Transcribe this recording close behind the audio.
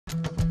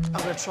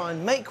going to try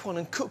and make one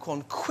and cook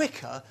one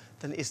quicker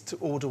than it is to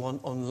order one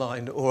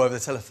online or over the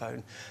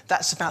telephone.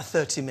 That's about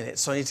 30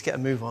 minutes, so I need to get a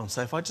move on.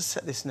 So if I just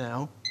set this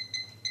now,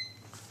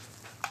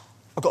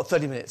 I've got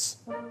 30 minutes.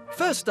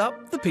 First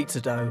up, the pizza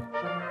dough.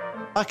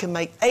 I can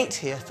make 8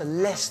 here for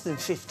less than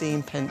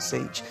 15 pence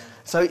each,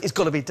 so it's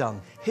got to be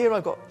done. Here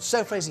I've got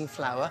self-raising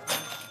flour.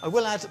 I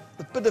will add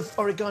a bit of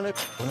oregano.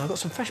 And I've got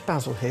some fresh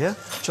basil here,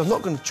 which I'm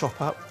not going to chop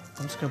up.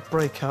 I'm just going to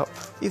break up,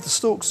 either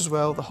stalks as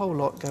well, the whole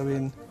lot go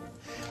in.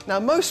 Now,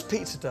 most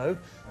pizza dough,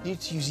 you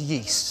need to use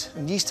yeast,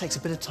 and yeast takes a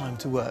bit of time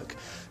to work.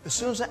 As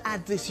soon as I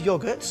add this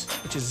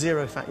yoghurt, which is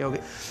zero-fat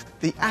yoghurt,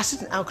 the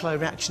acid and alkali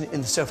reaction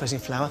in the self-raising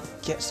flour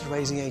gets the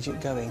raising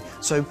agent going.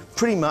 So,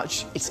 pretty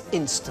much, it's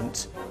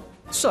instant.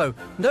 So,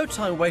 no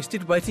time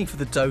wasted waiting for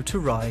the dough to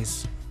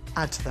rise.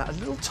 Add to that a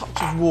little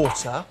touch of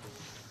water.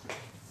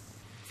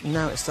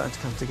 Now it's starting to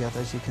come together,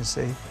 as you can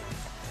see.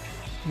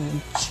 And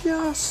then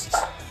just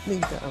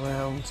knead that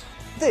around.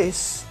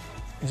 This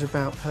is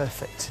about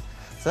perfect.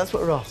 So that's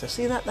what we're after.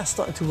 See that? That's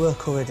starting to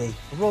work already.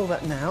 Roll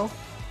that now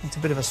into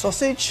a bit of a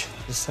sausage.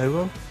 Just so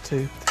 1,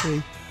 2,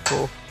 3,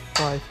 4,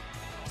 5,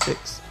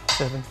 6,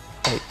 7,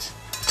 8.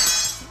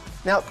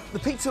 Now, the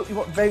pizza you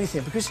want very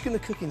thin, because you're going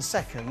to cook in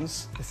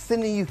seconds, the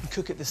thinner you can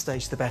cook at this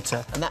stage, the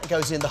better. And that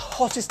goes in the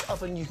hottest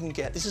oven you can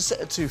get. This is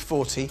set at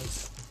 240.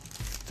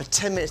 For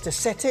 10 minutes to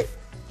set it,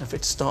 and for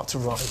it to start to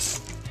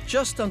rise.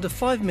 Just under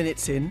 5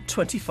 minutes in,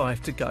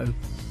 25 to go.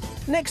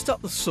 Next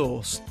up, the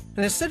sauce.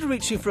 And instead of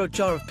reaching for a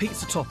jar of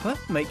pizza topper,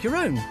 make your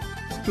own.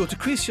 You'll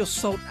decrease your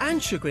salt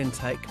and sugar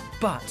intake,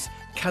 but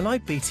can I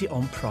beat it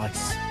on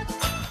price?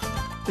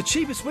 The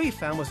cheapest we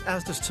found was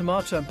Asda's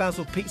tomato and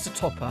basil pizza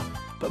topper,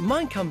 but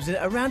mine comes in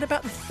at around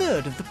about a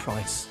third of the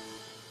price.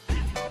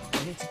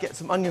 I need to get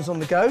some onions on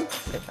the go,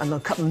 and I'll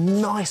cut them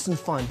nice and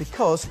fine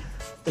because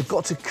they've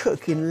got to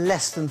cook in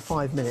less than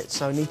 5 minutes,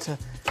 so I need to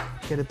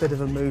get a bit of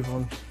a move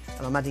on.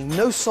 And I'm adding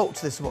no salt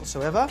to this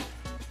whatsoever.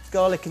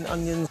 Garlic and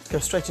onions go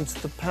straight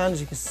into the pan, as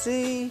you can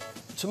see.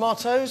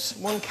 Tomatoes,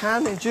 1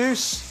 can in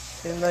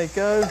juice. In they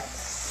go.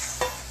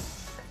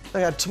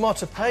 I add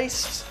tomato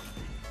paste,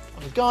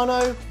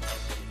 oregano.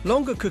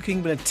 Longer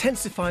cooking will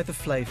intensify the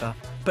flavour,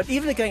 but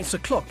even against the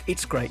clock,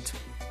 it's great.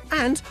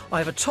 And I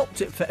have a top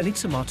tip for any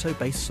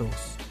tomato-based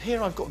sauce.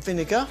 Here I've got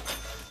vinegar.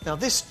 Now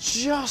this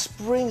just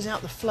brings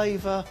out the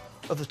flavour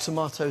of the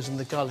tomatoes and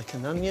the garlic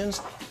and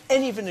onions.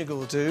 Any vinegar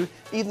will do,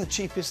 even the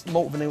cheapest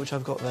malt vinegar which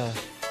I've got there.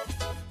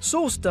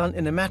 Sauce done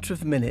in a matter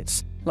of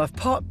minutes, and I've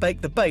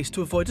part-baked the base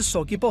to avoid a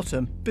soggy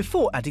bottom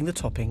before adding the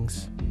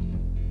toppings.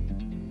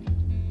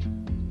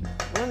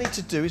 What I need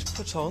to do is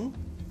put on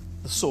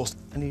the sauce,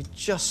 and you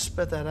just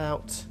spread that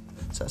out,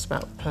 so that's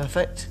about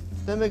perfect.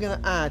 Then we're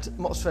going to add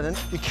mozzarella.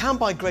 You can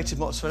buy grated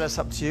mozzarella, it's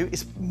up to you.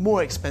 It's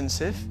more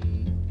expensive.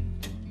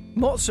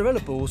 Mozzarella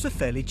balls are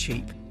fairly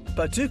cheap,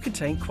 but do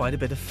contain quite a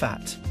bit of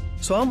fat.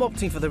 So I'm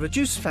opting for the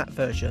reduced fat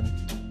version.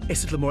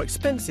 It's a little more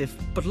expensive,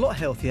 but a lot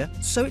healthier,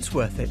 so it's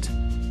worth it.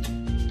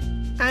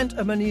 And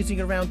I'm only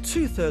using around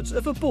 2/3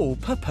 of a ball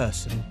per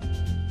person.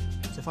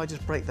 So if I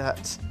just break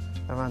that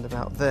around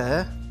about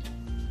there,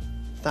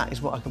 that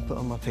is what I can put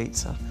on my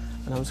pizza.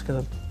 And I'm just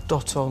going to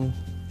dot on,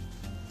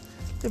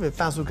 a little bit of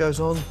basil goes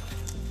on,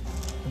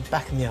 and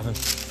back in the oven.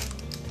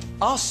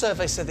 Our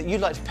survey said that you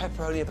liked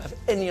pepperoni above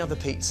any other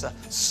pizza.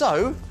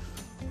 So,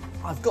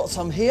 I've got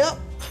some here,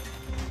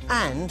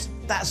 and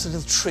that's a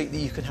little treat that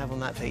you can have on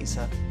that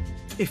pizza.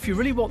 If you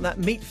really want that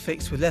meat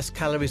fix with less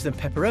calories than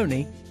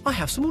pepperoni, I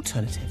have some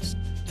alternatives.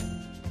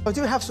 I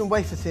do have some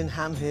wafer-thin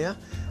ham here.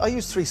 I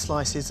use 3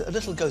 slices. A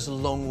little goes a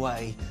long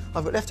way.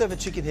 I've got leftover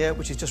chicken here,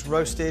 which is just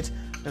roasted,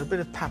 and a bit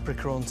of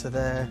paprika onto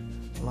there,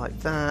 like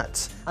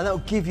that. And that'll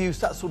give you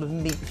that sort of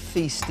meat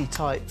feasty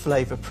type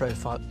flavour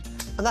profile.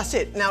 And that's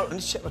it. Now, I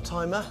need to check my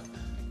timer.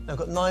 I've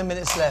got 9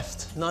 minutes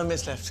left. 9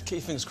 minutes left. Keep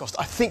your fingers crossed.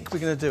 I think we're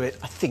going to do it.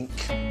 I think.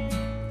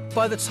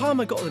 By the time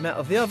I got them out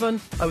of the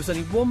oven, I was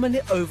only 1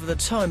 minute over the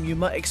time you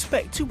might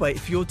expect to wait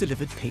for your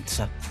delivered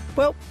pizza.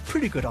 Well,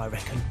 pretty good, I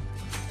reckon.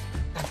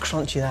 How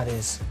crunchy that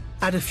is.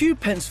 Add a few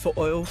pence for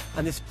oil,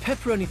 and this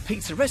pepperoni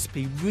pizza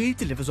recipe really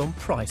delivers on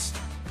price.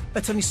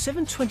 At only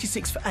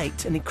 $7.26 for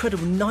 8, an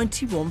incredible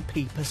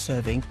 91p per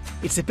serving.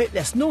 It's a bit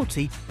less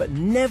naughty, but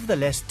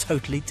nevertheless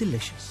totally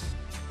delicious.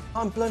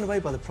 I'm blown away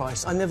by the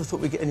price. I never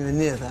thought we'd get anywhere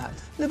near that.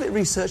 A little bit of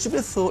research, a bit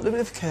of thought, a little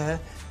bit of care,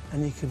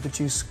 and you can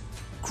produce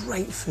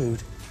great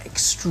food,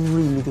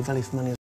 extremely good value for money.